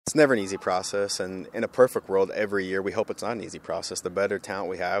It's never an easy process, and in a perfect world, every year we hope it's not an easy process. The better talent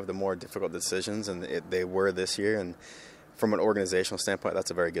we have, the more difficult decisions, and they were this year. And from an organizational standpoint, that's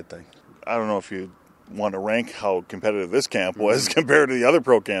a very good thing. I don't know if you want to rank how competitive this camp was compared to the other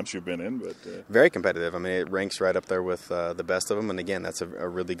pro camps you've been in, but very competitive. I mean, it ranks right up there with the best of them, and again, that's a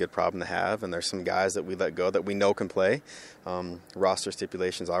really good problem to have. And there's some guys that we let go that we know can play. Roster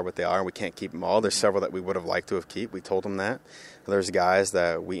stipulations are what they are, and we can't keep them all. There's several that we would have liked to have kept. We told them that. There's guys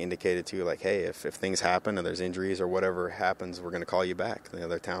that we indicated to, like, hey, if things happen and there's injuries or whatever happens, we're going to call you back. You know,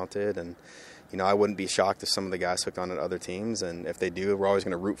 they're talented, and I wouldn't be shocked if some of the guys hooked on at other teams, and if they do, we're always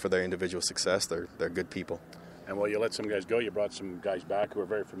going to root for their individual success. They're good people. And while you let some guys go, you brought some guys back who are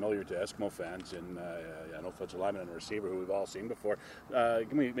very familiar to Eskimo fans, and an offensive lineman and a receiver who we've all seen before.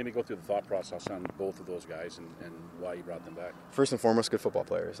 Can we maybe go through the thought process on both of those guys and why you brought them back? First and foremost, good football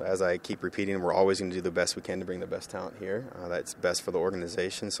players. As I keep repeating, we're always going to do the best we can to bring the best talent here. That's best for the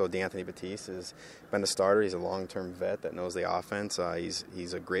organization. So DeAnthony Batiste has been a starter. He's a long-term vet that knows the offense.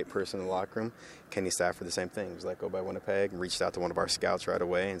 He's a great person in the locker room. Kenny Stafford, the same thing. He was let go by Winnipeg and reached out to one of our scouts right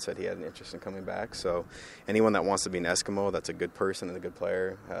away and said he had an interest in coming back. So anyone that wants to be an Eskimo that's a good person and a good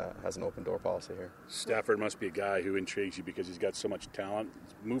player has an open door policy here. Stafford must be a guy who intrigues you because he's got so much talent.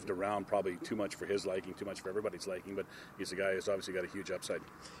 He's moved around probably too much for his liking, too much for everybody's liking, but he's a guy who's obviously got a huge upside.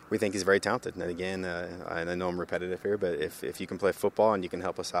 We think he's very talented. And again, I know I'm repetitive here, but if you can play football and you can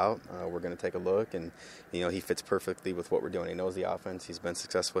help us out, we're going to take a look. And, he fits perfectly with what we're doing. He knows the offense. He's been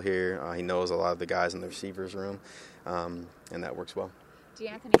successful here. He knows a lot of the guys in the receivers room, and that works well.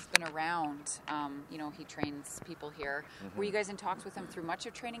 DeAnthony's been around. He trains people here. Mm-hmm. Were you guys in talks with him through much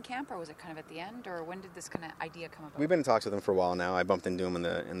of training camp, or was it kind of at the end, or when did this kind of idea come about? We've been in talks with him for a while now. I bumped into him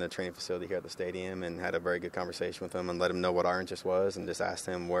in the training facility here at the stadium and had a very good conversation with him and let him know what our interest was and just asked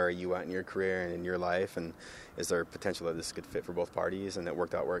him, where are you at in your career and in your life, and is there potential that this could fit for both parties? And it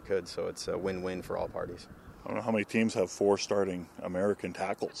worked out where it could, so it's a win-win for all parties. I don't know how many teams have 4 starting American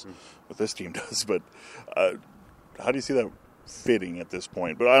tackles, what this team does, but how do you see that fitting at this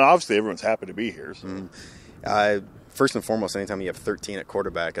point? But obviously everyone's happy to be here. So. First and foremost, anytime you have 13 at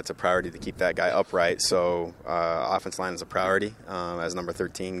quarterback, it's a priority to keep that guy upright. So offense line is a priority. As number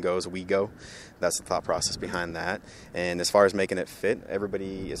 13 goes, we go. That's the thought process behind that. And as far as making it fit,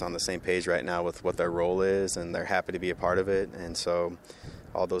 everybody is on the same page right now with what their role is, and they're happy to be a part of it. And so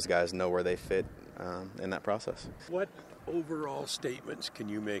all those guys know where they fit in that process. What overall statements can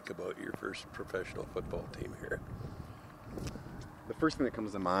you make about your first professional football team here? The first thing that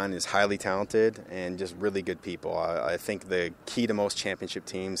comes to mind is highly talented and just really good people. I think the key to most championship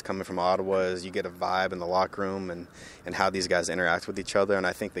teams coming from Ottawa is you get a vibe in the locker room and how these guys interact with each other. And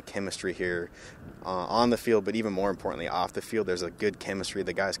I think the chemistry here on the field, but even more importantly off the field, there's a good chemistry.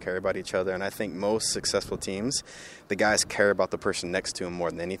 The guys care about each other. And I think most successful teams, the guys care about the person next to them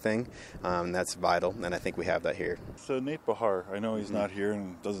more than anything. That's vital, and I think we have that here. So Nate Behar, I know he's not here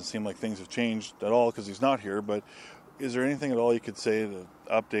and it doesn't seem like things have changed at all because he's not here, but is there anything at all you could say to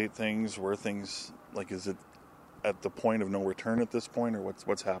update things, where things, like, is it at the point of no return at this point, or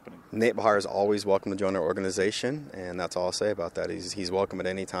what's happening? Nate Behar is always welcome to join our organization, and that's all I'll say about that. He's welcome at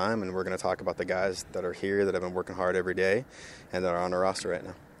any time, and we're going to talk about the guys that are here that have been working hard every day and that are on our roster right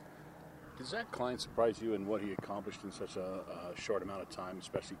now. Did Zach Klein surprise you in what he accomplished in such a short amount of time,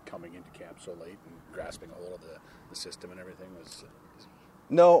 especially coming into camp so late and grasping a hold of the system and everything?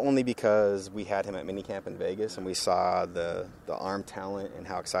 No, only because we had him at minicamp in Vegas and we saw the arm talent and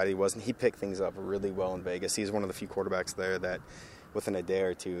how excited he was. And he picked things up really well in Vegas. He's one of the few quarterbacks there that within a day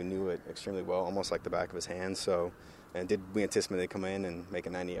or two knew it extremely well, almost like the back of his hand. So, and did we anticipate to come in and make a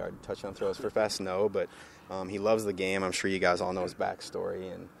 90-yard touchdown throws for fast? No, but he loves the game. I'm sure you guys all know his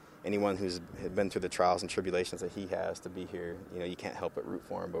backstory, and anyone who's been through the trials and tribulations that he has to be here, you can't help but root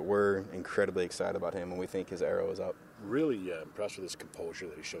for him. But we're incredibly excited about him, and we think his arrow is up. Really impressed with his composure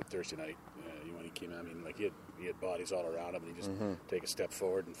that he showed Thursday night when he came out. I mean, like he had bodies all around him, and he just take a step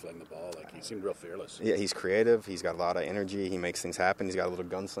forward and fling the ball. Like, he seemed real fearless. Yeah, he's creative. He's got a lot of energy. He makes things happen. He's got a little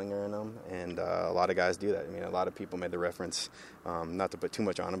gunslinger in him, and a lot of guys do that. I mean, a lot of people made the reference, not to put too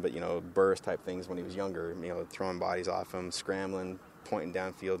much on him, but burst type things when he was younger. Throwing bodies off him, scrambling, pointing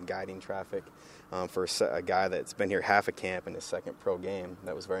downfield, guiding traffic. For a guy that's been here half a camp in his second pro game,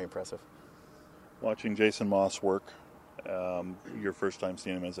 that was very impressive. Watching Jason Moss work, your first time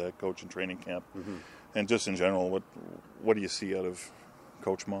seeing him as a coach in training camp, and just in general, what do you see out of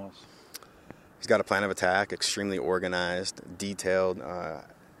Coach Moss? He's got a plan of attack, extremely organized, detailed,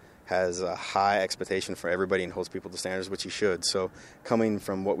 has a high expectation for everybody and holds people to standards, which he should. So coming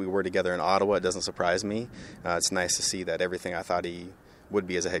from what we were together in Ottawa, it doesn't surprise me. It's nice to see that everything I thought he would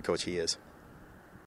be as a head coach, he is.